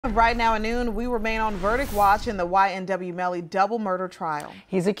Right now at noon, we remain on verdict watch in the YNW Melly double murder trial.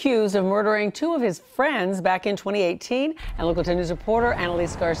 He's accused of murdering two of his friends back in 2018. And local 10 News reporter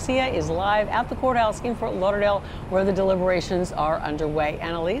Annalise Garcia is live at the courthouse in Fort Lauderdale, where the deliberations are underway.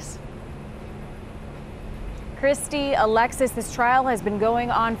 Annalise? Christy, Alexis, this trial has been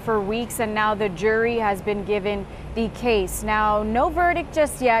going on for weeks, and now the jury has been given the case. Now, no verdict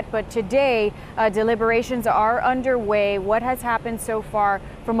just yet, but today deliberations are underway. What has happened so far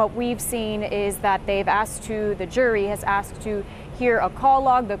from what we've seen is that the jury has asked to hear a call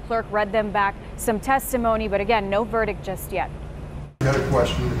log. The clerk read them back some testimony, but again, no verdict just yet. I got a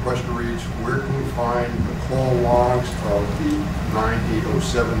question. The question reads, where can we find the call logs of the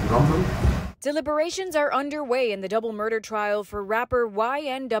 9807 number? Deliberations are underway in the double murder trial for rapper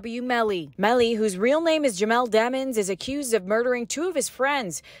YNW Melly. Melly, whose real name is Jamel Demons, is accused of murdering two of his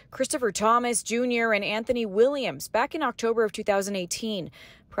friends, Christopher Thomas Jr. and Anthony Williams, back in October of 2018.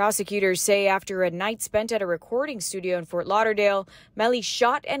 Prosecutors say after a night spent at a recording studio in Fort Lauderdale, Melly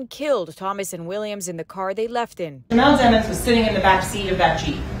shot and killed Thomas and Williams in the car they left in. Jamel Demons was sitting in the back seat of that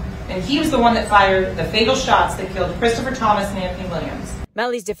Jeep, and he was the one that fired the fatal shots that killed Christopher Thomas and Anthony Williams.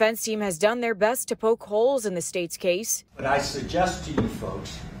 Melly's defense team has done their best to poke holes in the state's case. But I suggest to you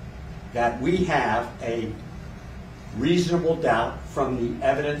folks that we have a reasonable doubt from the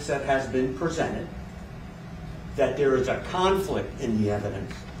evidence that has been presented that there is a conflict in the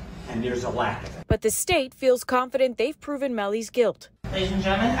evidence and there's a lack of it. But the state feels confident they've proven Melly's guilt. Ladies and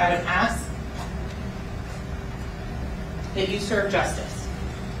gentlemen, I would ask that you serve justice,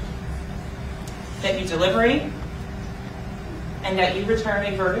 that you deliberate, and that you return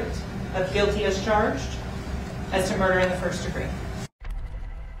a verdict of guilty as charged as to murder in the first degree.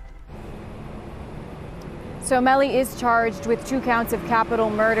 So Melly is charged with 2 counts of capital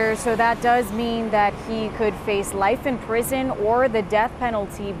murder, so that does mean that he could face life in prison or the death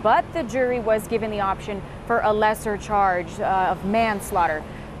penalty, but the jury was given the option for a lesser charge of manslaughter.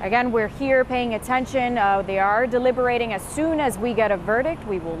 Again, we're here paying attention. They are deliberating. As soon as we get a verdict,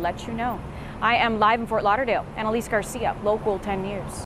 we will let you know. I am live in Fort Lauderdale. Annalise Garcia, Local 10 News.